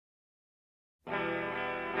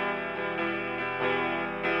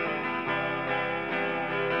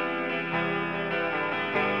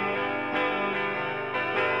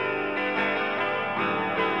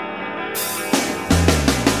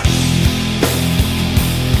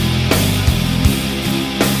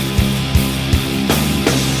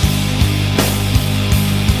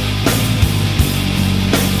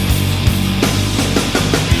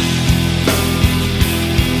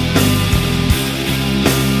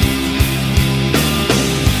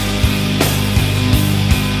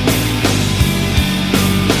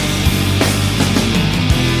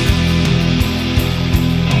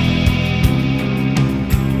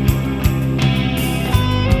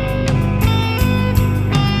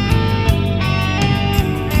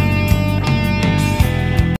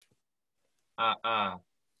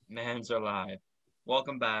Mans are live.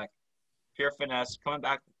 Welcome back. Pure Finesse coming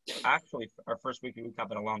back. Actually, our first weekly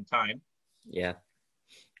recap in a long time. Yeah,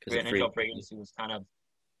 because The of free NHL free agency was kind of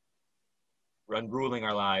ruling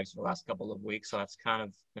our lives for the last couple of weeks, so that's kind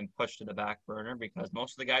of been pushed to the back burner because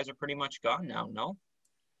most of the guys are pretty much gone now. No,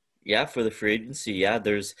 yeah, for the free agency. Yeah,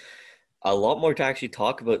 there's a lot more to actually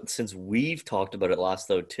talk about since we've talked about it last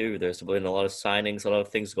though too. There's been a lot of signings, a lot of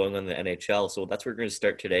things going on in the NHL. So that's where we're going to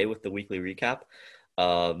start today with the weekly recap.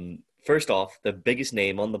 First off, the biggest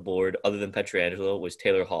name on the board other than Pietrangelo was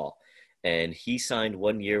Taylor Hall, and he signed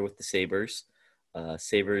 1 year with the Sabres.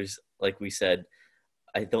 Sabres, like we said,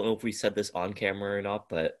 I don't know if we said this on camera or not,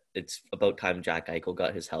 but it's about time Jack Eichel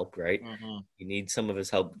got his help, right? mm-hmm. He needs some of his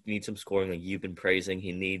help. He needs some scoring, like you've been praising.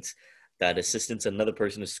 He needs that assistance, another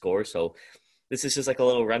person to score. So this is just like a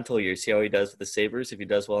little rental year. See how he does with the Sabres. If he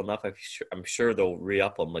does well enough, I'm sure they'll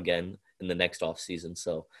re-up him again in the next offseason.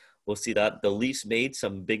 So we'll see that. The Leafs made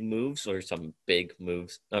some big moves, or some big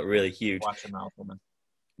moves, not really huge. Watch your mouth, woman.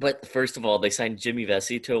 But first of all, they signed Jimmy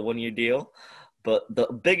Vesey to a 1 year deal. But the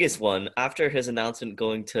biggest one, after his announcement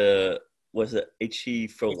going to, was it HE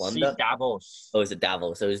HC Frölunda? Davos. Oh, is it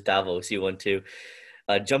Davos? It was Davos he went to.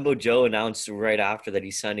 Jumbo Joe announced right after that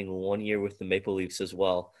he's signing 1 year with the Maple Leafs as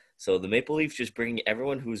well. So the Maple Leafs just bringing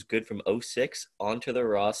everyone who's good from '06 onto their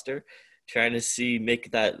roster, trying to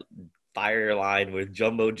make that fire line with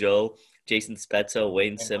Jumbo Joe, Jason Spezza,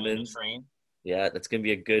 Wayne And Raymond Simmons. Train. Yeah, that's going to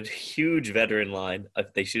be a good, huge veteran line.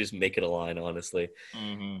 They should just make it a line, honestly.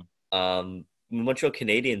 Mm-hmm. Montreal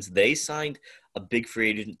Canadiens, they signed a big free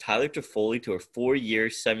agent, Tyler Toffoli, to a 4 year,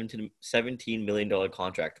 $17 million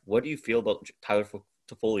contract. What do you feel about Tyler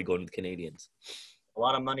Toffoli going to the Canadiens? A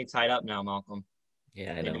lot of money tied up now, Malcolm.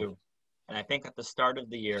 Yeah, I They know. do. And I think at the start of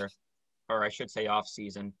the year, or I should say off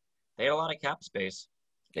season, they had a lot of cap space.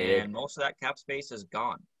 They did. And most of that cap space is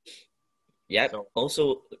gone. Yep. So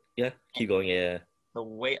Also, yeah, keep going. Yeah. the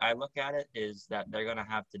way I look at it is that they're going to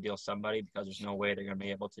have to deal somebody because there's no way they're going to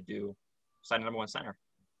be able to sign a number one center.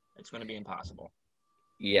 It's going to be impossible.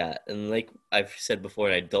 Yeah. And like I've said before,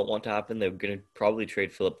 and I don't want to happen, they're going to probably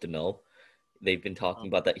trade Philip Deneau. They've been talking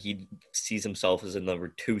about that he sees himself as a number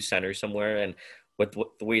two center somewhere. And with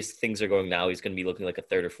the ways things are going now, he's going to be looking like a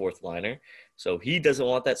third or fourth liner. So he doesn't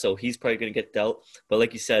want that. So he's probably going to get dealt. But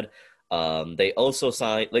like you said, they also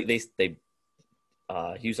signed, like they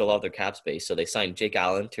use a lot of their cap space. So they signed Jake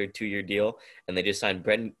Allen to a 2 year deal, and they just signed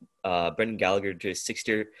Brendan Gallagher to a 6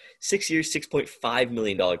 year, $6.5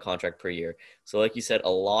 million contract per year. So like you said, a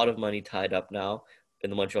lot of money tied up now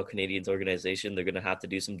in the Montreal Canadiens organization. They're going to have to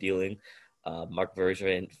do some dealing. Mark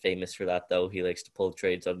Bergevin, famous for that though. He likes to pull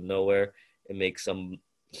trades out of nowhere and make some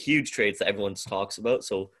huge trades that everyone talks about.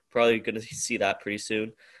 So probably going to see that pretty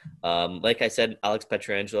soon. Like I said, Alex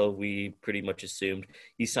Pietrangelo, we pretty much assumed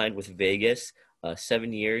he signed with Vegas.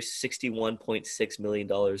 7 years, $61.6 million.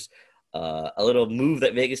 A little move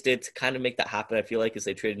that Vegas did to kind of make that happen, I feel like, is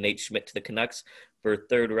they traded Nate Schmidt to the Canucks for a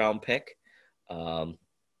third round pick. Do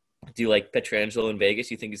you like Pietrangelo in Vegas?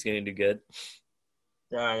 You think he's going to do good?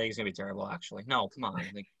 I think he's going to be terrible, actually. No, come on.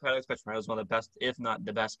 Like, Alex Pietrangelo is one of the best, if not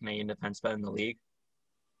the best Canadian defenseman in the league.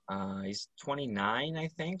 He's 29, I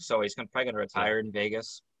think, so he's probably going to Yeah. retire in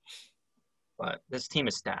Vegas. But this team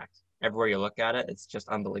is stacked. Everywhere you look at it, it's just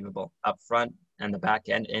unbelievable. Up front and the back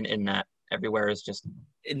end and in net, everywhere is just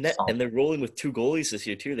And solid. they're rolling with two goalies this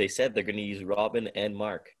year, too. They said they're going to use Robin and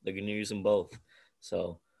Mark. They're going to use them both.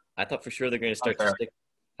 So I thought for sure they're going to start to Unfair. stick.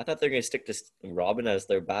 I thought they're going to stick to Robin as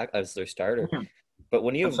their starter. Mhm. But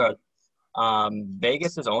when you Unfair.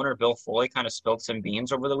 Vegas's owner, Bill Foley, kind of spilled some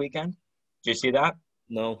beans over the weekend. Did you see that?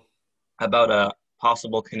 no, About a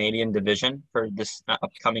possible Canadian division for this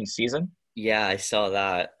upcoming season? yeah, I saw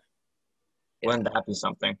that. Yeah, Wouldn't that be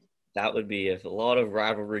something? that would be a lot of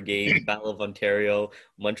rivalry games, Battle of Ontario,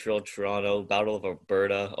 Montreal, Toronto, Battle of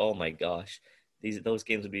Alberta. Oh my gosh, those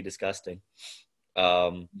games would be disgusting.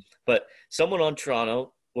 Um, but someone on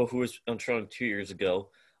Toronto, well, who was on Toronto 2 years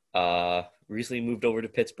ago, recently moved over to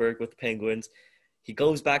Pittsburgh with the Penguins. He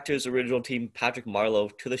goes back to his original team, Patrick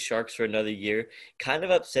Marleau, to the Sharks for another year. Kind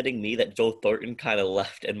of upsetting me that Joe Thornton kind of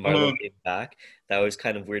left and Marleau Mhm. came back. That was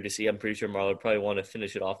kind of weird to see. I'm pretty sure Marleau would probably want to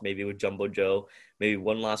finish it off maybe with Jumbo Joe, maybe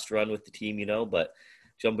one last run with the team, but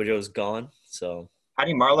Jumbo Joe's gone. So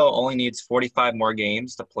Patty Marlowe only needs 45 more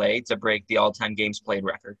games to play to break the all-time games played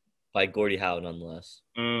record. by Gordie Howe, nonetheless.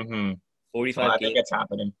 Mm-hmm. So 45 I think games. it's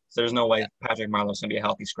happening. So there's no way Patrick Marlowe's going to be a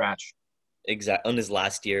healthy scratch. Exact on his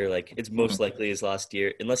last year, like it's most Mm-hmm. likely his last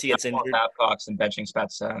year, unless he gets Paul injured. Babcock's and benching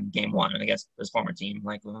Spezza in game one, and I guess his former team.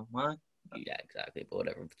 Like, what? Yeah, exactly. But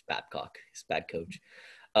whatever. It's Babcock. He's a bad coach.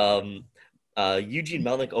 Um, Eugene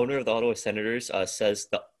Melnick, owner of the Ottawa Senators, says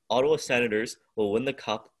the Ottawa Senators will win the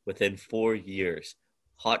cup within 4 years.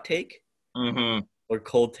 Hot take Mm-hmm. or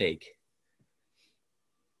cold take?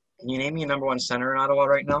 Can you name me a number one center in Ottawa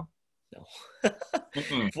right now? No.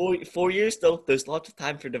 Mm-mm. 4 years though. There's lots of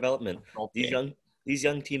time for development. These Okay. young these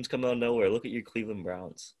young teams come out of nowhere. Look at your Cleveland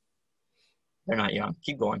Browns. They're not young.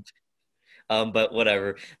 Keep going. But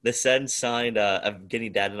whatever. The Sens signed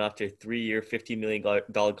Evgeny Dadonov to a 3-year, $15 million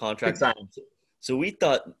Good contract. sign. So we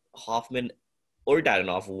thought Hoffman or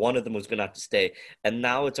Dadonov, one of them was going to have to stay. And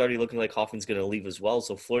now it's already looking like Hoffman's going to leave as well.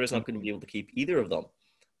 So Florida's not going to be able to keep either of them,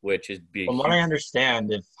 which is be a From what I huge.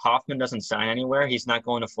 understand, if Hoffman doesn't sign anywhere, he's not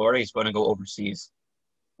going to Florida. He's going to go overseas.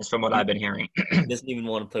 That's from what I've been hearing. He doesn't even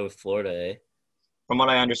want to play with Florida, eh? From what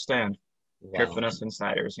I understand, pure Wow. finesse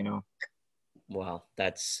insiders, you know. Wow.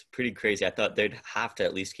 That's pretty crazy. I thought they'd have to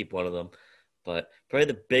at least keep one of them. But probably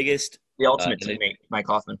the biggest The ultimate and teammate, Mike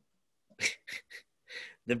Hoffman.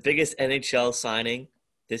 the biggest NHL signing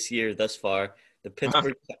this year thus far, the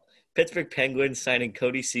Pittsburgh Penguins signing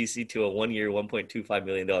Cody Ceci to a 1-year, $1.25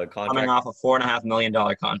 million Coming contract. off a $4.5 million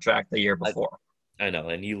contract the year before. I know,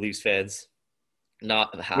 and you Leafs fans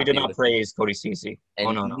not We did happy not with, praise Cody Ceci. Oh,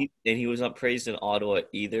 and no, no. he was not praised in Ottawa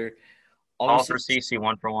either. All Obviously, for Ceci,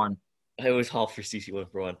 1-for-1. I was all for CC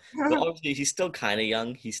 1-for-1, but obviously he's still kind of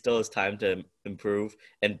young. He still has time to improve,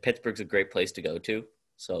 and Pittsburgh's a great place to go to.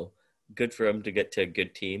 So good for him to get to a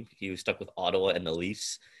good team. He was stuck with Ottawa and the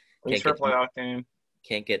Leafs. Leafs for a playoff game.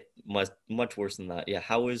 Can't get much worse than that. Yeah,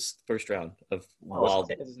 how was first round of Well, while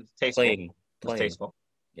it's tasteful. playing? It's tasteful.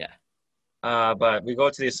 Yeah. But we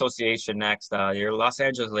go to the association next. Your Los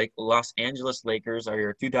Angeles Lakers are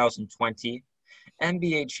your 2020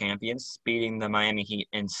 NBA champions, beating the Miami Heat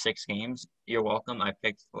in 6 games. You're welcome. I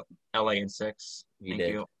picked LA in 6. You Thank did.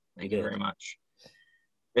 you. Thank You you did. very much.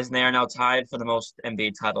 They are now tied for the most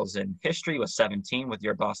NBA titles in history with 17 with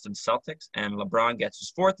your Boston Celtics, and LeBron gets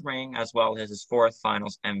his 4th ring as well as his 4th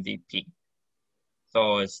Finals MVP.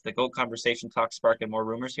 So is the GOAT conversation talk sparking more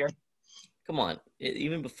rumors here? Come on.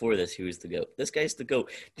 Even before this, he was the GOAT. This guy's the GOAT.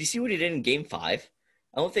 Do you see what he did in Game 5?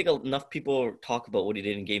 I don't think enough people talk about what he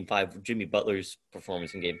did in Game 5, Jimmy Butler's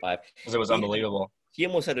performance in Game 5. Because it was unbelievable. He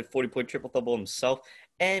almost had a 40-point triple-double himself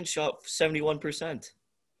and shot 71%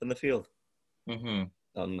 from the field. Mm-hmm.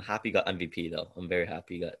 I'm happy he got MVP, though. I'm very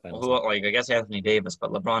happy he got Finals. Well, I guess Anthony Davis,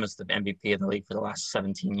 but LeBron is the MVP of the league for the last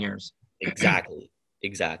 17 years. Exactly.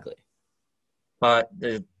 But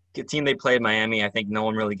the team they played, Miami, I think no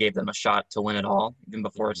one really gave them a shot to win it all, even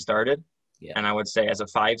before it started. Yeah. And I would say as a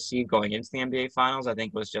 5 seed going into the NBA Finals, I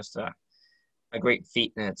think was just a great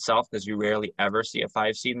feat in itself because you rarely ever see a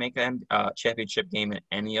 5 seed make a championship game in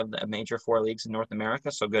any of the major 4 leagues in North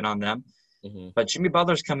America. So good on them. Mm-hmm. But Jimmy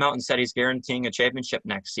Butler's come out and said he's guaranteeing a championship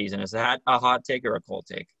next season. Is that a hot take or a cold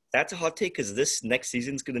take? That's a hot take because this next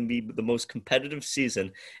season is going to be the most competitive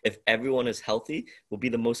season. If everyone is healthy, will be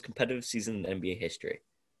the most competitive season in NBA history,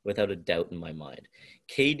 without a doubt in my mind.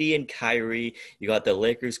 KD and Kyrie, you got the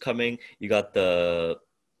Lakers coming, you got the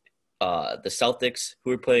Celtics who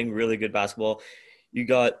are playing really good basketball. You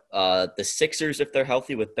got the Sixers if they're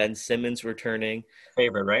healthy with Ben Simmons returning.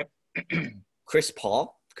 Favorite, right? Chris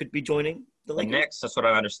Paul could be joining the Lakers. Knicks, that's what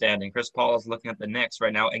I'm understanding. Chris Paul is looking at the Knicks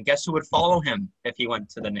right now. And guess who would follow him if he went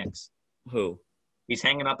to the Knicks? Who? He's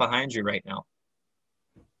hanging up behind you right now.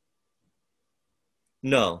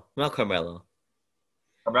 No, not Carmelo.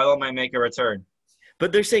 Carmelo might make a return.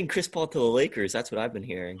 But they're saying Chris Paul to the Lakers. That's what I've been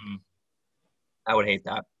hearing. I would hate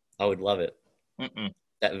that. I would love it. Mm-mm.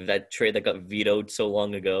 That trade that got vetoed so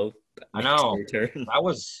long ago. I know. Return.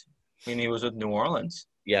 He was with New Orleans.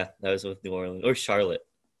 Yeah, that was with New Orleans. Or Charlotte.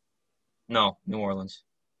 No, New Orleans.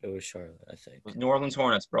 It was Charlotte, I think. It was New Orleans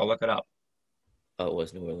Hornets, bro. Look it up. Oh, it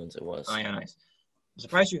was New Orleans. It was. Oh, yeah, nice. I'm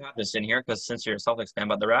surprised you have this in here because since you're a Celtics fan,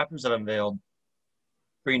 but the Raptors have unveiled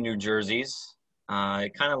 3 new jerseys.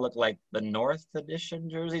 It kind of looked like the North Edition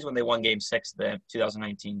jerseys when they won Game 6 of the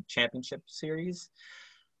 2019 Championship Series.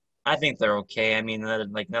 I think they're okay. I mean,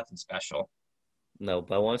 like nothing special. No,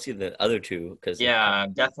 but I want to see the other two because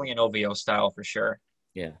definitely an OVO style for sure.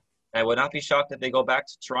 Yeah, I would not be shocked if they go back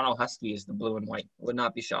to Toronto Huskies, the blue and white. Would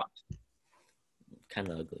not be shocked. kind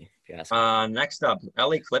of ugly if you ask me. Next up,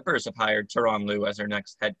 LA Clippers have hired Tyronn Lue as their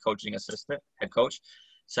next head coach,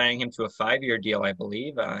 signing him to a 5-year deal, I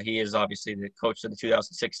believe. He is obviously the coach of the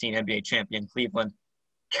 2016 NBA champion Cleveland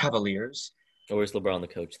Cavaliers. Or where's LeBron the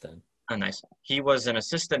coach then? Oh, nice. He was an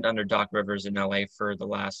assistant under Doc Rivers in LA for the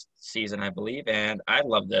last season, I believe. And I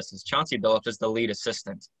love this. Is Chauncey Billups is the lead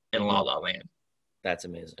assistant in La La Land. That's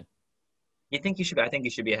amazing. I think he should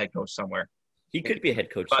be a head coach somewhere. He could be a head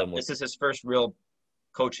coach But somewhere. this is his first real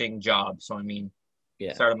coaching job. So, I mean,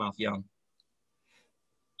 Yeah. start him off young.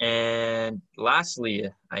 And lastly,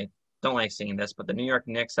 I don't like seeing this, but the New York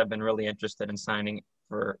Knicks have been really interested in signing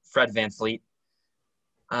for Fred VanVleet.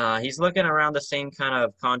 He's looking around the same kind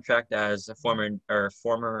of contract as a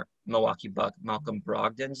former Milwaukee Buck Malcolm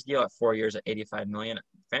Brogdon's deal at 4 years at $85 million.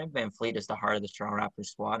 Fred VanVleet is the heart of the Toronto Raptors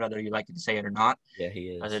squad, whether you like to say it or not. Yeah,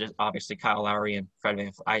 he is. As it is obviously Kyle Lowry and Fred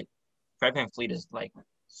VanVleet. Fred VanVleet is like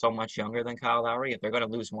so much younger than Kyle Lowry. If they're going to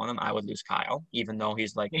lose one of them, I would lose Kyle, even though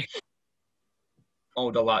he's like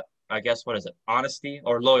owed a lot. I guess, what is it? Honesty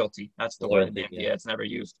or loyalty? That's the word in the NBA. It's never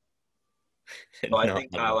used. So I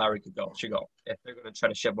think Kyle Lowry should go if they're going to try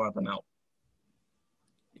to ship one of them out.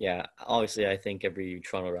 Yeah, obviously, I think every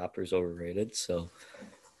Toronto Raptor is overrated, so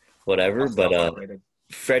whatever. But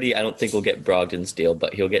Freddie, I don't think will get Brogdon's deal,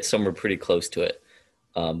 but he'll get somewhere pretty close to it.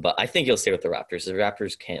 But I think he'll stay with the Raptors. The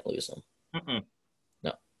Raptors can't lose him.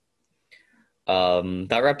 No.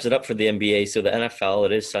 That wraps it up for the NBA. So the NFL,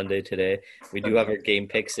 it is Sunday today. We do have our game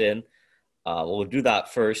picks in. We'll do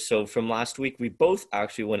that first. So from last week, we both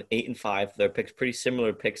actually went 8-5. Their picks, pretty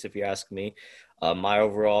similar picks, if you ask me. My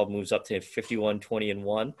overall moves up to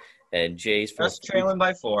 51-20-1, and Jay's just trailing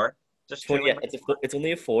by 4. It's only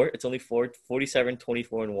a 4. It's only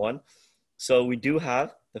 47-24-1. So we do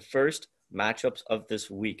have the first matchups of this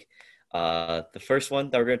week. The first one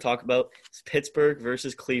that we're going to talk about is Pittsburgh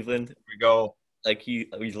versus Cleveland. Here we go.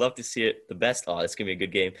 We'd love to see it. The best. Oh, it's going to be a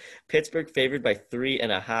good game. Pittsburgh favored by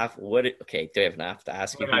 3.5. Okay, do I have to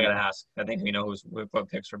ask you? I'm not going to ask. I think we know what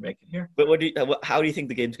picks we're making here. But how do you think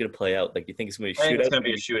the game's going to play out? Like, you think it's going to be a shootout? It's going to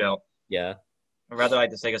be a shootout. Yeah. I'd rather like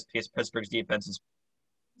to say because Pittsburgh's defense is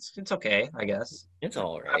it's okay, I guess. It's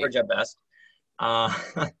all right. Average at best.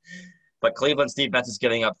 But Cleveland's defense is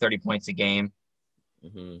giving up 30 points a game.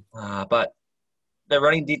 Mm-hmm. But their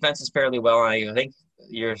running defense is fairly well. And I think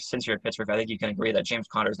since you're at Pittsburgh, I think you can agree that James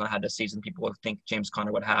Conner's not had the season people would think James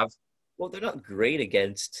Conner would have. Well, they're not great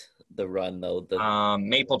against the run, though.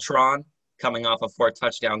 Mapletron coming off a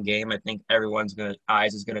 4-touchdown game. I think everyone's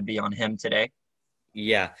eyes is going to be on him today.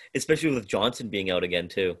 Yeah, especially with Johnson being out again,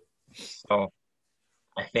 too. So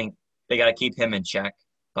I think they got to keep him in check.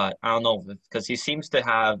 But I don't know, because he seems to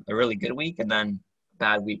have a really good week and then a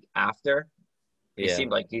bad week after. He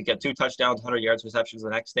seemed like he'd get 2 touchdowns, 100 yards receptions the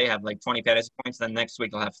next day, have like 20 fantasy points, then next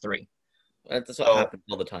week he'll have 3. That's what happens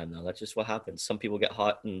all the time, though. That's just what happens. Some people get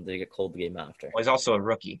hot and they get cold the game after. Well, he's also a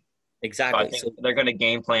rookie. Exactly. So I think they're going to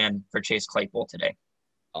game plan for Chase Claypool today.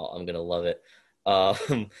 Oh, I'm going to love it.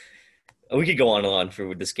 We could go on and on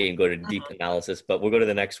for this game, go to deep analysis, but we'll go to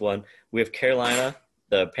the next one. We have Carolina,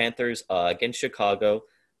 the Panthers against Chicago.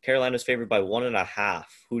 Carolina's favored by 1.5.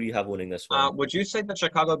 Who do you have winning this one? Would you say that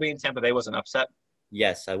Chicago beating Tampa Bay was an upset?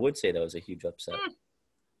 Yes, I would say that was a huge upset.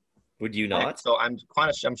 Would you not? So I'm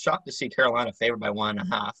shocked to see Carolina favored by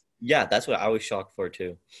 1.5. Yeah, that's what I was shocked for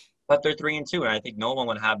too. But they're 3-2, and I think no one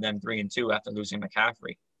would have them 3-2 after losing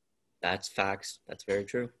McCaffrey. That's facts. That's very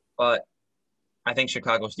true. But I think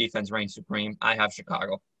Chicago's defense reigns supreme. I have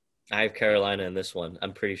Chicago. I have Carolina in this one.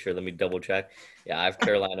 I'm pretty sure. Let me double check. Yeah, I have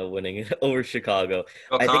Carolina winning over Chicago.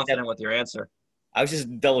 Feel confident with your answer. I was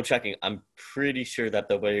just double checking. I'm pretty sure that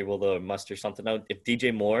they'll be able to muster something out. If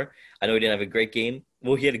DJ Moore, I know he didn't have a great game.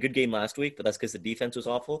 Well, he had a good game last week, but that's because the defense was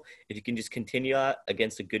awful. If you can just continue that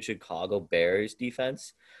against a good Chicago Bears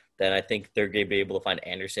defense, then I think they're going to be able to find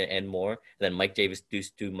Anderson and Moore. And then Mike Davis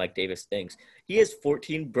do Mike Davis things. He has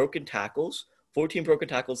 14 broken tackles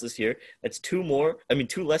this year. That's 2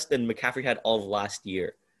 less than McCaffrey had all of last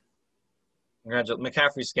year.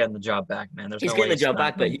 McCaffrey's getting the job back, man. He's getting the job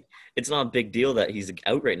back, but it's not a big deal that he's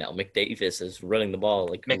out right now. McDavis is running the ball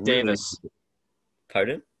like McDavis. Really...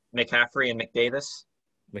 Pardon? McCaffrey and McDavis.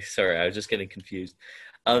 Sorry, I was just getting confused.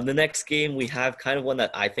 The next game we have, kind of one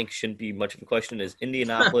that I think shouldn't be much of a question, is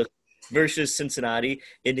Indianapolis versus Cincinnati.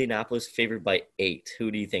 Indianapolis favored by 8.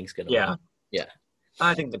 Who do you think's going to win? Yeah.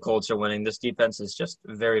 I think the Colts are winning. This defense is just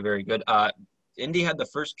very, very good. Indy had the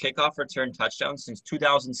first kickoff return touchdown since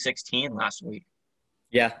 2016 last week.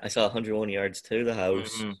 Yeah, I saw 101 yards to the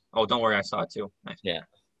house. Mm-hmm. Oh, don't worry, I saw it too. Yeah.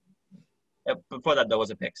 Before that, there was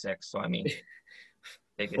a pick 6. So, I mean,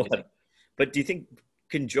 take it easy. But do you think,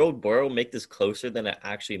 can Joe Burrow make this closer than it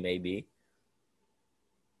actually may be?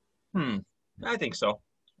 I think so.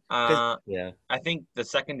 Yeah. I think the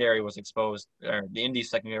secondary was exposed, or the Indy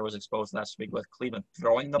secondary was exposed last week with Cleveland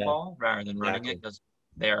throwing the ball rather than running it, because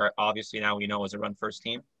they are obviously, now we know, as a run-first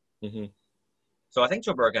team. Mm-hmm. So I think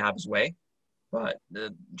Joe Burrow can have his way. But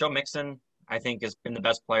Joe Mixon, I think, has been the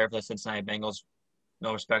best player for the Cincinnati Bengals.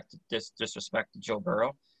 No disrespect to Joe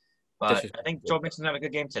Burrow. But I think Joe Mixon have a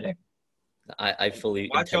good game today. I fully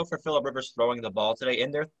watch out for Phillip Rivers throwing the ball today.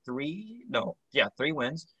 In their 3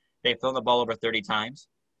 wins, they've thrown the ball over 30 times.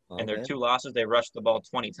 And their Okay. 2 losses, they rushed the ball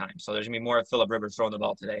 20 times. So there's going to be more of Phillip Rivers throwing the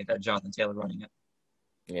ball today than Jonathan Taylor running it.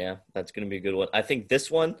 Yeah, that's going to be a good one. I think this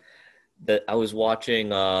one that I was watching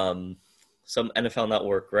some NFL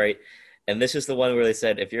Network, right? And this is the one where they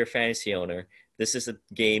said if you're a fantasy owner, this is a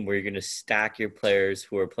game where you're going to stack your players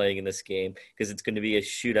who are playing in this game because it's going to be a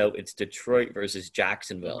shootout. It's Detroit versus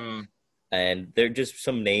Jacksonville. Mm-hmm. And they're just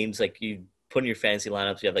some names like you put in your fantasy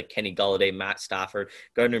lineups. You have like Kenny Galladay, Matt Stafford,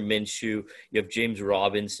 Gardner Minshew. You have James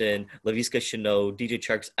Robinson, Laviska Shenault, DJ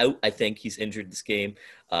Chark's out. I think he's injured this game.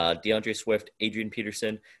 DeAndre Swift, Adrian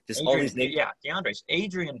Peterson. Just all these names. Yeah,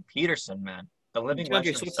 Adrian Peterson, man. The living DeAndre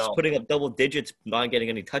legend Swift is himself. putting up double digits, not getting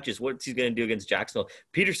any touches. What's he going to do against Jacksonville?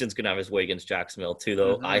 Peterson's going to have his way against Jacksonville too,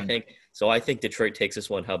 though. Mm-hmm. I think so. I think Detroit takes this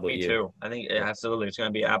one. How about Me you? too. I think absolutely it's going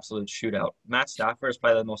to be an absolute shootout. Matt Stafford is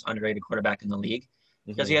probably the most underrated quarterback in the league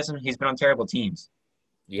because he's been on terrible teams.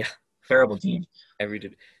 Yeah, Terrible teams. every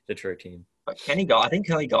Detroit team. But I think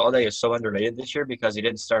Kenny Galladay is so underrated this year because he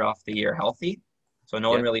didn't start off the year healthy, so no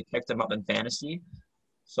one really picked him up in fantasy.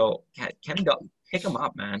 So Kenny pick him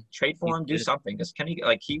up, man. Trade for him, do something. Because Kenny,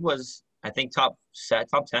 he was, I think, top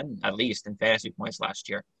 10 at least in fantasy points last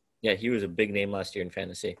year. Yeah, he was a big name last year in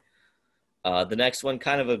fantasy. The next one,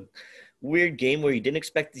 kind of a weird game where you didn't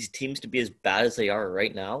expect these teams to be as bad as they are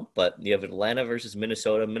right now, but you have Atlanta versus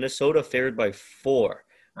Minnesota. Minnesota favored by 4.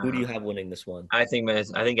 Who do you have winning this one? I think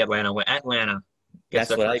Atlanta win. Atlanta gets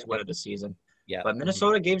the first win of the season. Yeah, but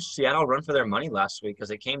Minnesota gave Seattle a run for their money last week because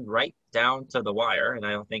they came right down to the wire, and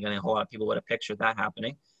I don't think a whole lot of people would have pictured that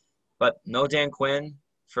happening. But no Dan Quinn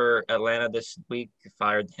for Atlanta this week.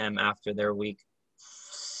 Fired him after their week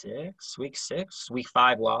 5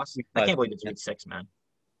 loss. I can't believe it's week 6, man.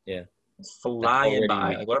 Yeah. It's flying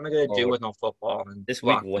by. What am I going to do with no football? And this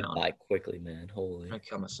week went by quickly, man. Holy. I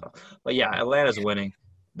kill myself. But yeah, Atlanta's winning.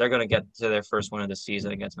 They're going to get to their first win of the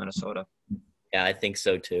season against Minnesota. Yeah, I think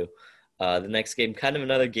so too. The next game, kind of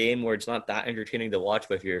another game where it's not that entertaining to watch,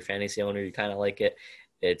 but if you're a fantasy owner, you kind of like it.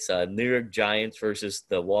 It's New York Giants versus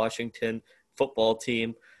the Washington football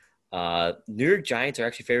team. New York Giants are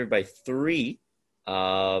actually favored by 3.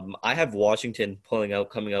 I have Washington coming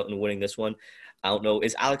out and winning this one. I don't know.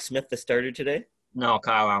 Is Alex Smith the starter today? No,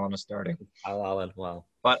 Kyle Allen is starting. Kyle Allen, wow.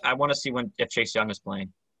 But I want to see if Chase Young is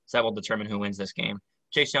playing. So that will determine who wins this game.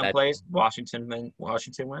 Chase Young plays, Washington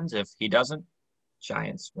wins. If he doesn't,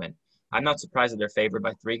 Giants win. I'm not surprised that they're favored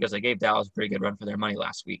by 3 because they gave Dallas a pretty good run for their money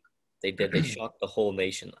last week. They did. They shocked the whole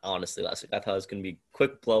nation, honestly, last week. I thought it was going to be a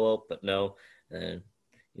quick blowout, but no. And,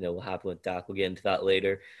 what happened with Dak, we'll get into that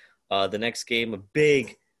later. The next game, a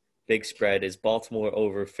big spread, is Baltimore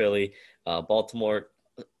over Philly. Baltimore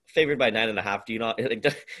favored by 9.5.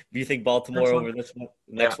 Do you think Baltimore over this one?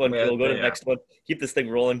 Next one, we'll go to the next one. Keep this thing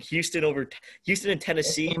rolling. Houston and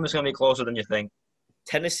Tennessee. This game is going to be closer than you think.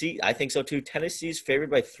 Tennessee, I think so too. Tennessee's favored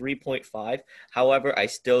by 3.5. However, I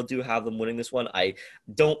still do have them winning this one. I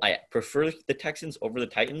prefer the Texans over the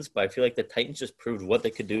Titans, but I feel like the Titans just proved what they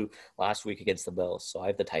could do last week against the Bills. So I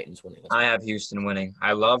have the Titans winning this one. I have Houston winning.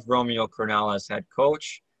 I love Romeo Crennel as head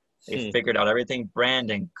coach. They figured out everything.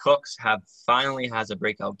 Brandon Cooks finally has a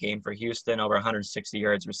breakout game for Houston, over 160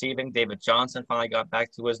 yards receiving. David Johnson finally got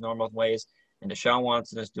back to his normal ways, and Deshaun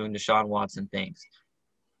Watson is doing Deshaun Watson things.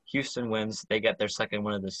 Houston wins. They get their second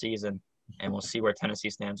win of the season, and we'll see where Tennessee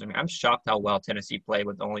stands. I'm shocked how well Tennessee played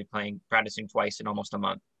with only practicing twice in almost a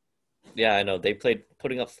month. Yeah, I know. They played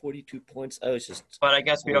putting up 42 points. But I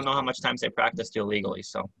guess we don't know how much time they practiced illegally,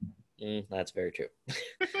 so. That's very true.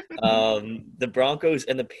 The Broncos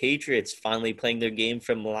and the Patriots finally playing their game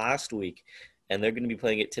from last week, and they're going to be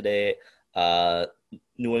playing it today.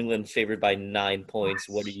 New England favored by 9 points.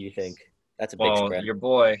 What do you think? That's a big spread. Your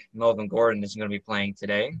boy, Melvin Gordon, isn't going to be playing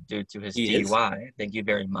today due to his DUI. Thank you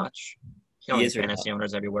very much. He is fantasy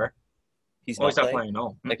owners everywhere. He's not playing?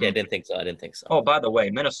 No. Okay, I didn't think so. Oh, by the way,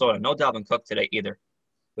 Minnesota, no Dalvin Cook today either.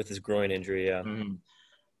 With his groin injury, yeah. Mm-hmm.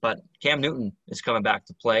 But Cam Newton is coming back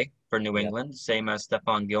to play for New England, same as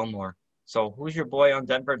Stephon Gilmore. So who's your boy on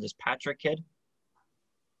Denver? This Patrick kid?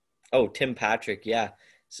 Oh, Tim Patrick, yeah.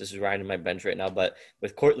 This is riding in my bench right now, but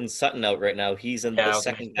with Cortland Sutton out right now, he's in the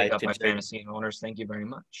second guy to fantasy owners. Thank you very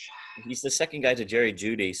much. He's the second guy to Jerry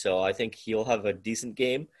Jeudy, so I think he'll have a decent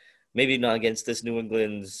game. Maybe not against this New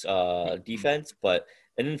England's defense, but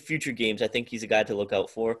and in future games, I think he's a guy to look out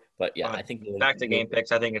for. But yeah, I think back to game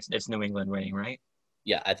picks. I think it's New England winning, right?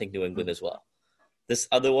 Yeah, I think New England as well. This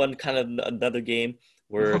other one, kind of another game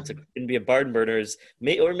where it's going to be a barn burners,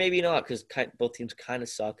 or maybe not, because both teams kind of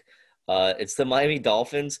suck. It's the Miami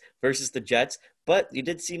Dolphins versus the Jets, but you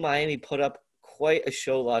did see Miami put up quite a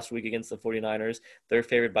show last week against the 49ers. They're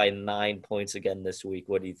favored by 9 points again this week.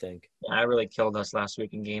 What do you think? Yeah, I really killed us last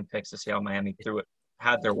week in game picks to see how Miami threw it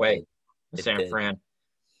had their way with It San did. Fran.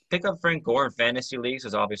 Pick up Frank Gore in fantasy leagues,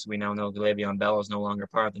 as obviously we now know Le'Veon Bell is no longer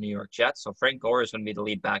part of the New York Jets. So Frank Gore is going to be the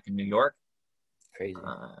lead back in New York. Crazy.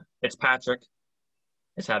 Fitzpatrick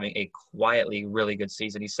is having a quietly really good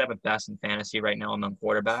season. He's seventh best in fantasy right now among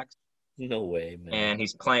quarterbacks, No way, man. and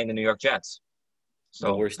he's playing the New York Jets. The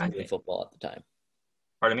So worst I team in think, football at the time.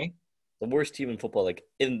 pardon me? The worst team in football, like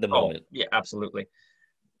in the Oh, moment. yeah, absolutely.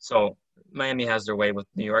 So Miami has their way with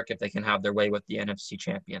New York if they can have their way with the NFC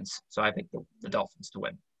champions. So I think the Dolphins to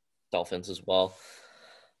win. Dolphins as well.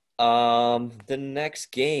 The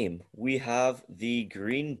next game we have the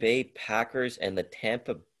Green Bay Packers and the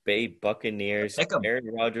Tampa Bay Buccaneers. Pick them. Aaron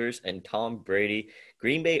Rodgers and Tom Brady.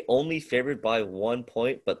 Green Bay only favored by 1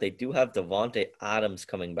 point, but they do have Devontae Adams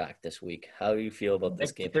coming back this week. How do you feel about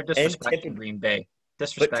this game? They're And disrespecting Green Bay. but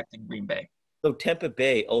Disrespecting Green Bay. so Tampa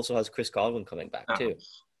Bay also has Chris Godwin coming back Uh, too.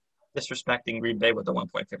 Disrespecting Green Bay with the 1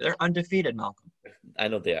 point favorite. They're undefeated, Malcolm. I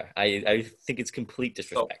know they are. I think it's complete So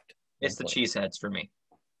disrespect. it's the cheeseheads for me.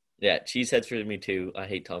 Yeah, cheeseheads for me too. I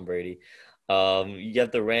hate Tom Brady. You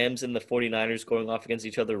have the Rams and the 49ers going off against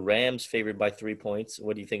each other. Rams favored by 3 points.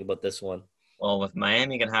 What do you think about this one? Well, with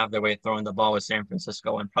Miami going to have their way throwing the ball with San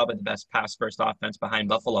Francisco and probably the best pass first offense behind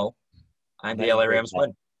Buffalo, and the LA Rams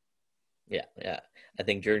win. Yeah. I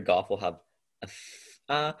think Jared Goff will have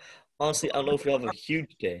honestly, I don't know if he'll have a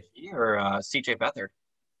huge day. Or CJ Beathard.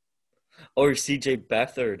 Or CJ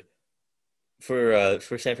Beathard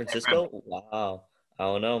for San Francisco. Wow. I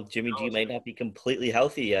don't know. Jimmy G might not be completely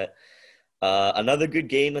healthy yet. Another good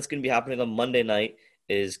game that's going to be happening on Monday night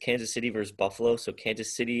is Kansas City versus Buffalo. So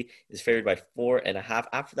Kansas City is favored by 4.5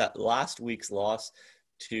 after that last week's loss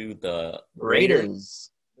to the Raiders.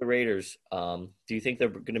 The Raiders. Do you think they're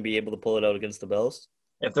going to be able to pull it out against the Bills?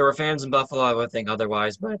 If there were fans in Buffalo, I would think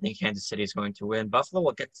otherwise, but I think Kansas City is going to win. Buffalo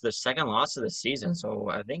will get to the second loss of the season, so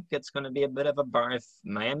I think it's going to be a bit of a bar. If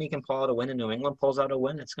Miami can pull out a win and New England pulls out a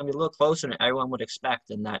win, it's going to be a little closer than everyone would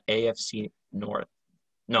expect in that AFC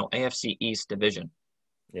East division.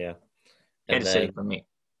 Yeah. Kansas City for me.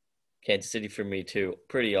 Kansas City for me too.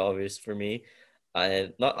 Pretty obvious for me.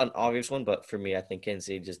 Not an obvious one, but for me, I think Kansas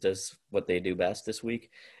City just does what they do best this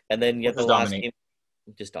week. And then you have the last game,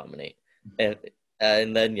 just dominate.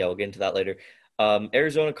 And then, we'll get into that later.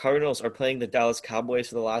 Arizona Cardinals are playing the Dallas Cowboys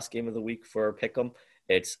for the last game of the week for our pick'em.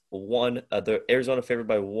 It's the Arizona favored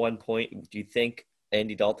by 1 point. Do you think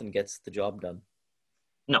Andy Dalton gets the job done?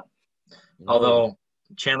 No. Although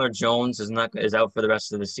Chandler Jones is out for the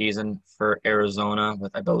rest of the season for Arizona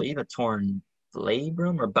with, I believe, a torn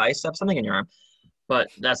labrum or bicep, something in your arm.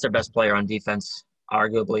 But that's their best player on defense,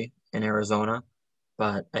 arguably, in Arizona.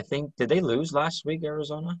 But I think, did they lose last week,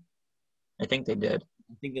 Arizona? I think they did.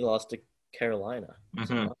 I think they lost to Carolina.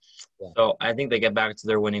 Mm-hmm. So I think they get back to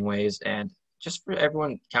their winning ways. And just for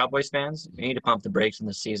everyone, Cowboys fans, you need to pump the brakes in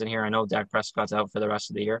the season here. I know Dak Prescott's out for the rest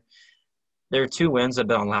of the year. Their 2 wins have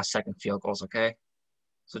been on last-second field goals, okay?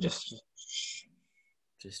 So just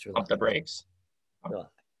pump the brakes. But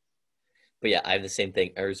yeah, I have the same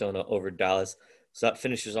thing. Arizona over Dallas. So that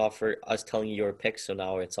finishes off for us telling you your picks. So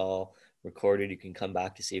now it's all recorded. You can come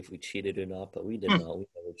back to see if we cheated or not, but we did not. We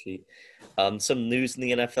never cheat. Some news in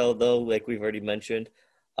the NFL, though, like we've already mentioned.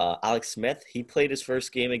 Alex Smith, he played his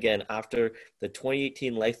first game again after the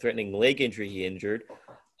 2018 life-threatening leg injury he injured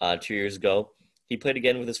 2 years ago. He played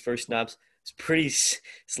again with his first snaps. His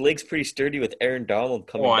leg's pretty sturdy with Aaron Donald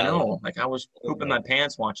coming down. I know. Like, I was pooping my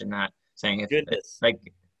pants watching that, saying, Goodness.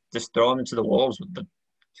 Just throw him into the wolves with the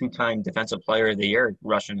 2-time Defensive Player of the Year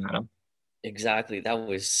rushing at him. Exactly. That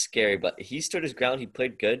was scary, but he stood his ground. He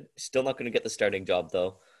played good. Still not going to get the starting job,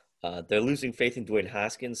 though. They're losing faith in Dwayne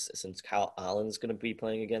Haskins since Kyle Allen's going to be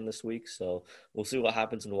playing again this week. So we'll see what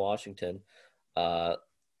happens in Washington.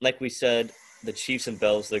 Like we said, the Chiefs and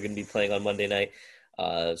Bills, they're going to be playing on Monday night.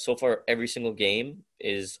 So far, every single game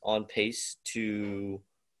is on pace to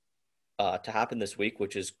happen this week,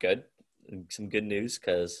 which is good. Some good news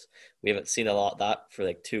because we haven't seen a lot of that for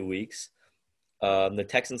like 2 weeks. The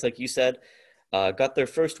Texans, like you said, got their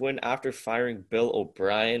first win after firing Bill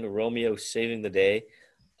O'Brien. Romeo saving the day.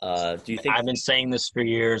 Do you think? I've been saying this for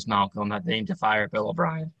years, Malcolm, that they need to fire Bill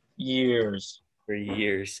O'Brien. Years. For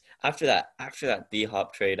years. After that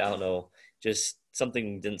D-Hop trade, I don't know, just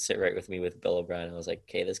something didn't sit right with me with Bill O'Brien. I was like,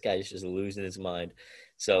 okay, this guy's just losing his mind.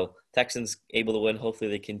 So Texans able to win. Hopefully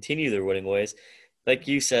they continue their winning ways. Like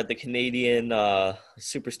you said, the Canadian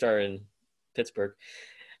superstar in Pittsburgh,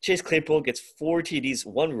 Chase Claypool gets 4 TDs,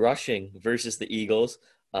 1 rushing versus the Eagles.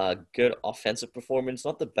 Good offensive performance,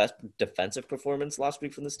 not the best defensive performance last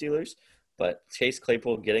week from the Steelers, but Chase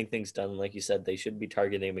Claypool getting things done. Like you said, they should be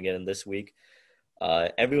targeting him again this week.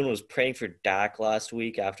 Everyone was praying for Dak last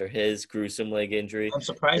week after his gruesome leg injury. I'm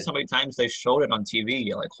surprised how many times they showed it on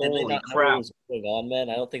TV. Like, Did they holy not know what crap. was going on, man?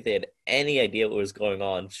 I don't think they had any idea what was going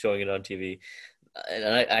on showing it on TV. And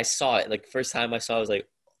I saw it. Like, first time I saw it, I was That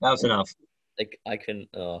was enough. like I can.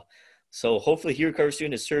 So hopefully he recovers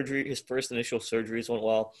soon. His surgery, his first initial surgeries went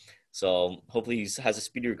well. So hopefully he has a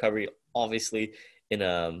speedy recovery. Obviously, in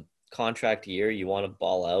a contract year, you want to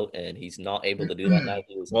ball out, and he's not able to do that now.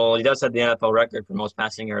 Well, he does have the NFL record for most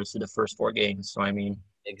passing yards through the first 4 games. So, I mean,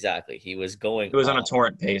 Exactly. He was going he was on a off.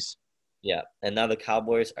 torrent pace. Yeah, and now the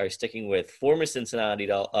Cowboys are sticking with former Cincinnati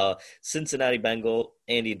Bengal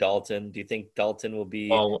Andy Dalton. Do you think Dalton will be?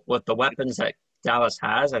 Well, with the weapons that Dallas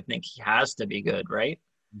has, I think he has to be good, right?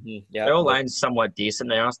 Yeah, Their O-line's somewhat decent.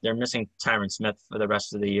 They're missing Tyron Smith for the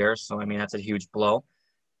rest of the year. So, I mean, that's a huge blow.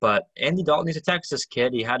 But Andy Dalton, he's a Texas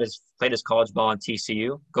kid. He played his college ball on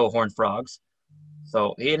TCU. Go Horned Frogs.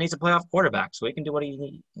 So he needs a playoff quarterback. So he can do what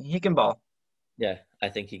he can ball. yeah, I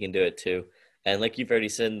think he can do it too. And like you've already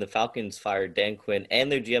said, the Falcons fired Dan Quinn and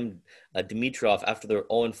their GM Dimitrov after their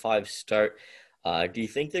 0-5 start. Do you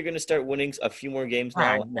think they're going to start winning a few more games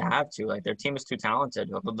now? They have to. Like their team is too talented.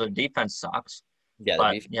 The defense sucks. Yeah,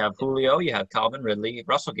 But you have Julio, you have Calvin Ridley,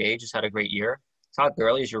 Russell Gage has had a great year. Todd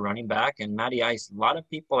Gurley is your running back, and Matty Ice. A lot of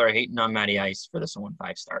people are hating on Matty Ice for this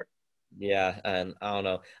 1-5 start. yeah, and I don't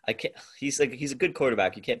know. I can't. He's a good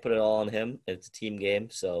quarterback. You can't put it all on him. It's a team game,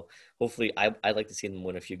 so hopefully, I'd like to see them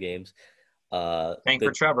win a few games. Tank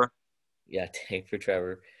for Trevor. Yeah, tank for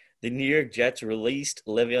Trevor. The New York Jets released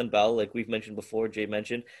Le'Veon Bell, like we've mentioned before, Jay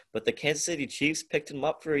mentioned, but the Kansas City Chiefs picked him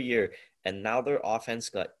up for a year, and now their offense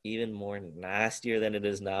got even more nastier than it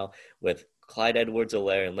is now with Clyde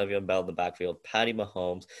Edwards-Helaire and Le'Veon Bell in the backfield, Patty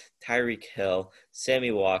Mahomes, Tyreek Hill,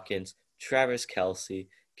 Sammy Watkins, Travis Kelce,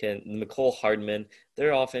 Nicole Hardman.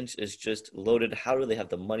 Their offense is just loaded. How do they have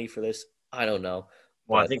the money for this? I don't know.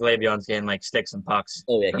 Well, I But think Le'Veon's getting like sticks and pucks.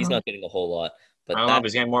 oh yeah, From he's him. not getting a whole lot. I But don't know if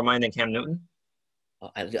he's getting more money than Cam Newton.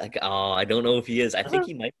 I don't know if he is. I think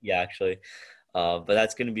he might be actually. But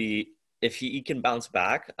that's going to be if he can bounce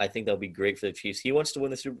back. I think that'll be great for the Chiefs. He wants to win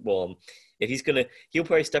the Super Bowl. If he'll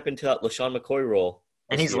probably step into that LaShawn McCoy role.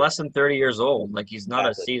 And This he's year. less than 30 years old. Like he's not a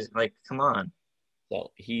Exactly. season. Like come on,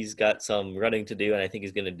 So he's got some running to do, and I think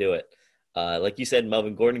he's going to do it. Like you said,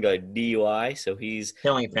 Melvin Gordon got a DUI, so he's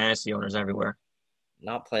killing fantasy owners everywhere.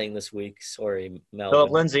 not playing this week. Sorry, Philip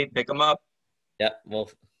Melvin. Lindsay, pick him up. Yeah, well,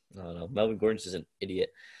 I don't know. Melvin Gordon's just an idiot.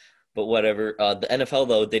 But whatever. The NFL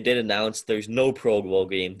though, they did announce there's no Pro Bowl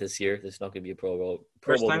game this year. There's not going to be a Pro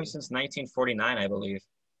First Bowl time game. since 1949, I believe.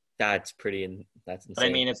 That's that's But I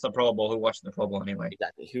insane. mean, it's the Pro Bowl. Who watched the Pro Bowl anyway?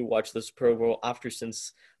 Exactly. Who watched this Pro Bowl ever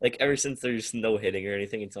since there's no hitting or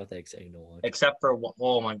anything? It's not that exciting to watch. Except for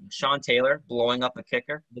Sean Taylor blowing up a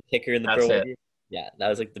kicker. The kicker in the That's Pro Bowl it. game. Yeah, that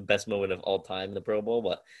was like the best moment of all time in the Pro Bowl.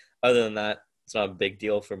 But other than that, it's not a big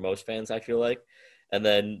deal for most fans, I feel like. And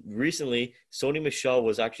then recently, Sony Michel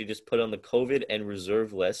was actually just put on the COVID and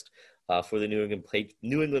reserve list for the New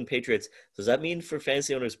England Patriots. Does that mean for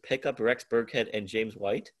fantasy owners pick up Rex Burkhead and James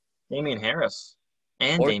White? Damian Harris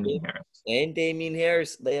and Or Damian Harris. and Damien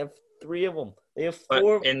Harris. They have three of them. They have But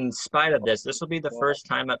four. in spite of this will be the first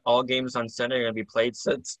time that all games on Sunday are going to be played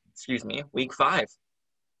since, week 5.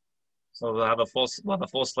 So we'll have a full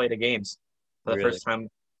slate of games for the Really? first time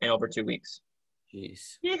in over 2 weeks.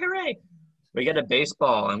 Jeez. Yeah, hooray! We get a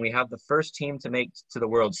baseball, and we have the first team to make to the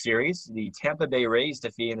World Series. The Tampa Bay Rays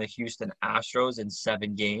defeating the Houston Astros in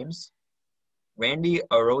 7 games. Randy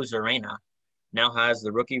Arozarena now has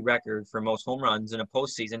the rookie record for most home runs in a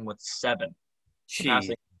postseason with 7.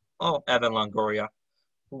 Jeez. Evan Longoria,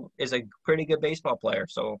 who is a pretty good baseball player.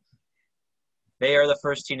 So they are the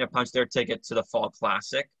first team to punch their ticket to the Fall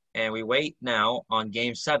Classic. And we wait now on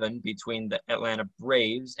Game 7 between the Atlanta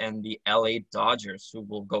Braves and the LA Dodgers, who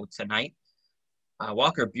will go tonight.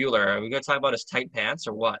 Walker Buehler, are we going to talk about his tight pants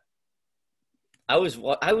or what? I was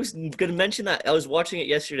going to mention that. I was watching it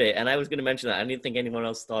yesterday, and I was going to mention that. I didn't think anyone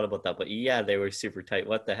else thought about that. But, yeah, they were super tight.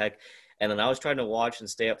 What the heck? And then I was trying to watch and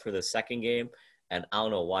stay up for the second game, and I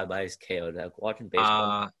don't know why, but I was KO'd. Like, watching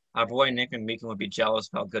baseball. Our boy Nick and Meekin would be jealous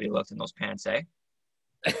of how good he looked in those pants, eh?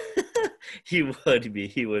 He would be.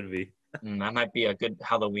 He would be. That might be a good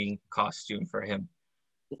Halloween costume for him.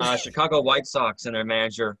 Chicago White Sox and their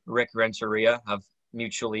manager, Rick Renteria, have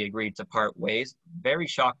mutually agreed to part ways. Very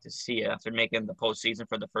shocked to see it after making the postseason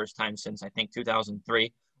for the first time since, I think,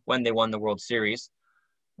 2003, when they won the World Series.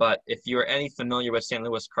 But if you're any familiar with St.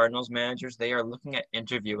 Louis Cardinals managers, they are looking at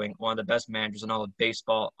interviewing one of the best managers in all of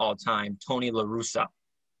baseball all time, Tony La Russa.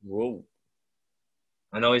 Whoa.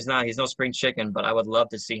 I know he's no spring chicken, but I would love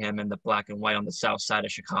to see him in the black and white on the south side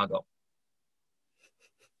of Chicago.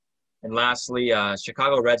 And lastly,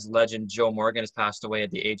 Chicago Reds legend Joe Morgan has passed away at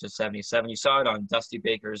the age of 77. You saw it on Dusty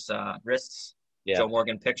Baker's wrists. Yeah. Joe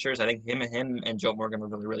Morgan pictures. I think him and Joe Morgan were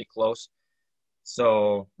really, really close.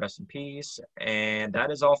 So rest in peace. And that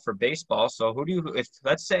is all for baseball. So who do you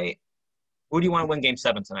want to win Game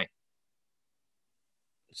 7 tonight?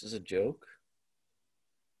 This is a joke.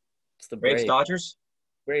 It's the Braves, Braves. Dodgers?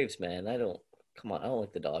 Braves, man. Come on. I don't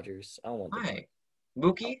like the Dodgers. I don't want the Dodgers. Hi.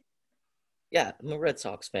 Mookie? Yeah, I'm a Red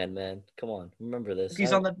Sox fan, man. Come on. Remember this.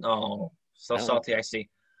 Mookie's on the oh, so I don't- salty, I see.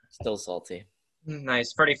 Still salty.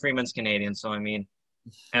 Nice. Freddie Freeman's Canadian, so I mean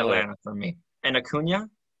Oh, Atlanta for me. And Acuna?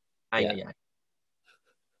 Yeah. Yeah.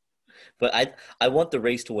 But I want the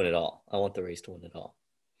Rays to win it all. I want the Rays to win it all.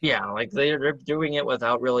 Yeah, like they're doing it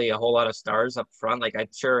without really a whole lot of stars up front. Like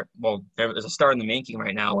there's a star in the making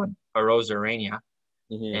right now in Rosa Arena.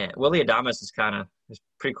 Mm-hmm. And Willie Adames is kind of a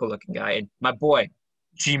pretty cool looking guy. And my boy,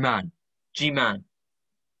 G-Man. G-Man,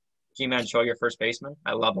 show your first baseman.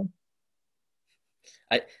 I love him.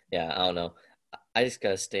 I don't know. I just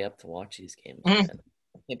gotta stay up to watch these games. Mm. Man.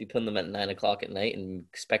 I can't be putting them at 9 o'clock at night and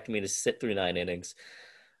expect me to sit through 9 innings.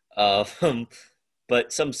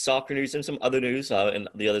 But some soccer news and some other news in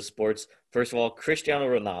the other sports. First of all, Cristiano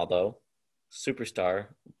Ronaldo, superstar,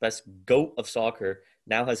 best GOAT of soccer,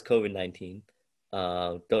 now has COVID-19.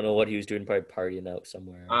 Don't know what he was doing, probably partying out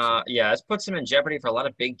somewhere. Yeah, this puts him in jeopardy for a lot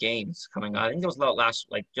of big games coming on. I think it was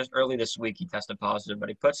just early this week he tested positive, but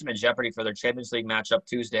he puts him in jeopardy for their Champions League matchup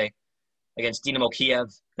Tuesday against Dynamo Kiev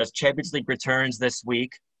because Champions League returns this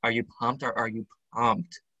week. Are you pumped or are you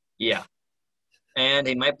pumped? Yeah. And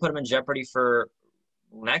they might put him in jeopardy for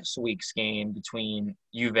next week's game between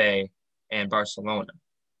Juve and Barcelona.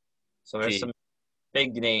 So there's some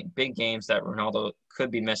big games that Ronaldo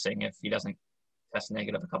could be missing if he doesn't test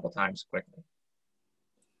negative a couple times quickly.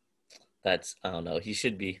 I don't know. He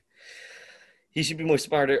should be more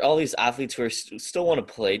smarter. All these athletes who still want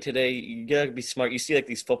to play today, you gotta be smart. You see like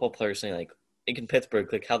these football players saying like in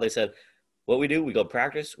Pittsburgh, like how they said, what we do, we go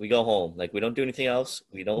practice, we go home. Like we don't do anything else.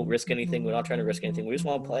 We don't risk anything. We're not trying to risk anything. We just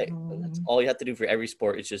want to play. And that's all you have to do for every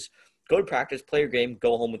sport. It's just go to practice, play your game,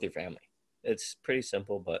 go home with your family. It's pretty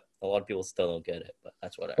simple, but a lot of people still don't get it. But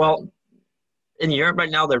that's whatever. Well, in Europe right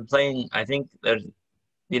now, they're playing. I think the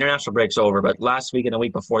international break's over, but last week and the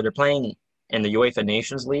week before, they're playing in the UEFA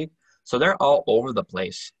Nations League. So they're all over the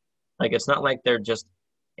place. Like it's not like they're just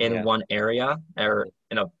in one area or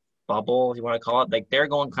in a bubble, if you want to call it. Like they're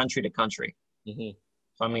going country to country. Mm-hmm.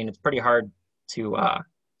 So I mean, it's pretty hard to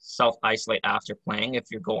self-isolate after playing if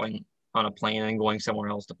you're going on a plane and going somewhere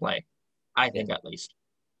else to play. I think at least.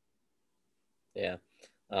 Yeah.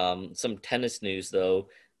 Some tennis news though.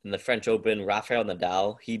 In the French Open, Rafael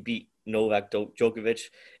Nadal, he beat Novak Djokovic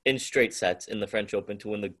in straight sets in the French Open to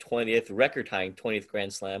win the 20th record-tying 20th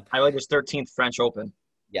Grand Slam. I like his 13th French Open.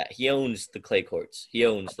 Yeah, he owns the clay courts.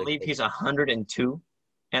 I believe he's 102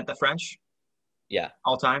 at the French. Yeah,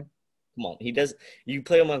 all time. Come on, he does. You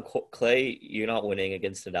play him on clay, you're not winning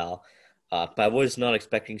against Nadal. But I was not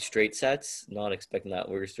expecting straight sets, not expecting that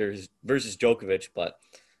versus Djokovic. But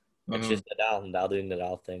it's just Nadal doing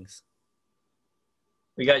Nadal things.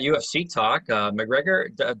 We got UFC talk. Conor McGregor.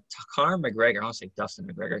 I don't say Dustin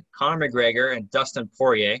McGregor. Conor McGregor and Dustin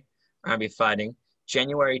Poirier are going to be fighting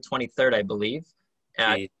January 23rd, I believe,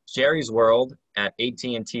 at Jerry's World at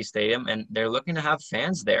AT&T Stadium, and they're looking to have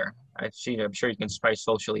fans there. I'm sure you can probably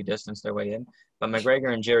socially distance their way in, but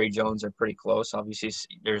McGregor and Jerry Jones are pretty close. Obviously,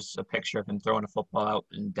 there's a picture of him throwing a football out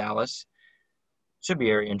in Dallas. Should be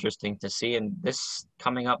very interesting to see. And this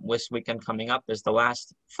weekend coming up is the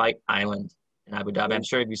last Fight Island in Abu Dhabi. I'm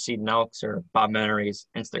sure if you see Nelks or Bob Menery's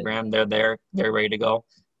Instagram, they're there. They're ready to go.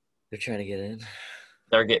 They're trying to get in.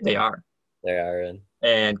 They are. They are in.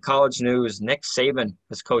 And college news, Nick Saban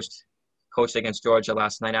has coached against Georgia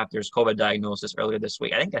last night after his COVID diagnosis earlier this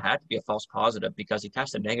week. I think it had to be a false positive because he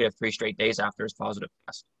tested negative 3 straight days after his positive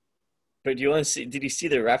test. But did you see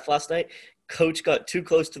the ref last night? Coach got too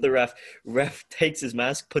close to the ref. Ref takes his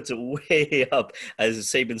mask, puts it way up as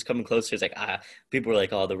Saban's coming closer. It's like, people were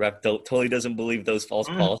like, oh, the ref totally doesn't believe those false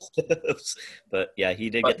positives. But yeah, he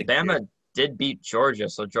did get the Bama did beat Georgia,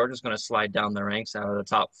 so Georgia's going to slide down the ranks out of the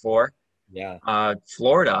top 4. Yeah.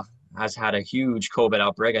 Florida has had a huge COVID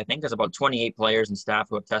outbreak. I think there's about 28 players and staff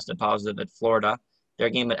who have tested positive at Florida. Their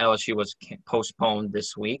game at LSU was postponed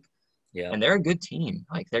this week. Yeah. And they're a good team.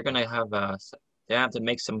 Like they're going to have to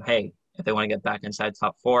make some hay if they want to get back inside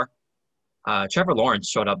top 4. Trevor Lawrence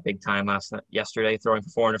showed up big time yesterday, throwing for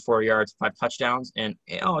 404 yards, 5 touchdowns, and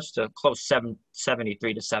it's a close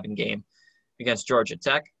 73-7 game against Georgia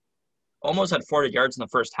Tech. Almost had 400 yards in the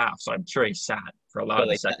first half, so I'm sure he's sad for a lot of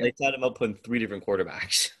the second. They set him up putting 3 different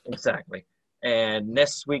quarterbacks. Exactly. And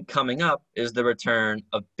this week coming up is the return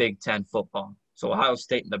of Big Ten football. So Ohio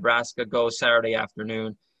State and Nebraska go Saturday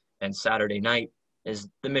afternoon, and Saturday night is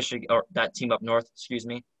the Michigan or that team up north,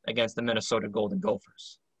 against the Minnesota Golden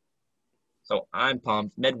Gophers. So I'm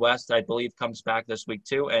pumped. Midwest, I believe, comes back this week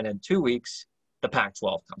too, and in 2 weeks, the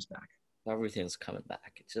Pac-12 comes back. Everything's coming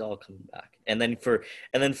back. It's all coming back. And then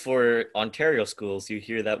for Ontario schools, you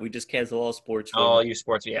hear that we just cancel all sports for All you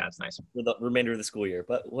sports, yeah, it's nice. for the remainder of the school year.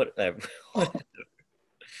 But whatever.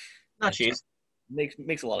 Not cheese.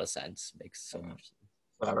 Makes a lot of sense. Makes so much sense.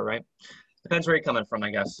 Whatever, right? Depends where you're coming from,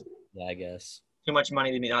 I guess. Yeah, I guess. Too much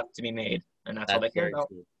money not to be made, and that's all they care about.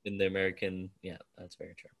 True. In the American, yeah, that's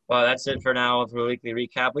very true. Well, that's it for now for a weekly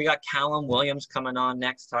recap. We got Callum Williams coming on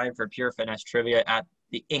next time for Pure Fitness Trivia at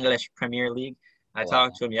the English Premier League. I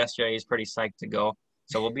talked to him yesterday. He's pretty psyched to go.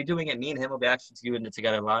 So we'll be doing it. Me and him will be actually doing it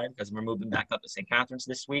together live because we're moving back up to St. Catharines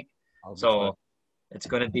this week. So it's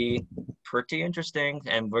going to be pretty interesting,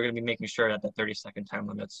 and we're going to be making sure that the 30-second time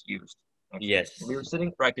limit's used. Okay. Yes. We were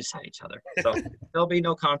sitting right beside each other. So there'll be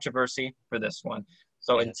no controversy for this one.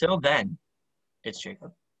 So until then, it's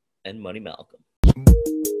Jacob. And Money Malcolm.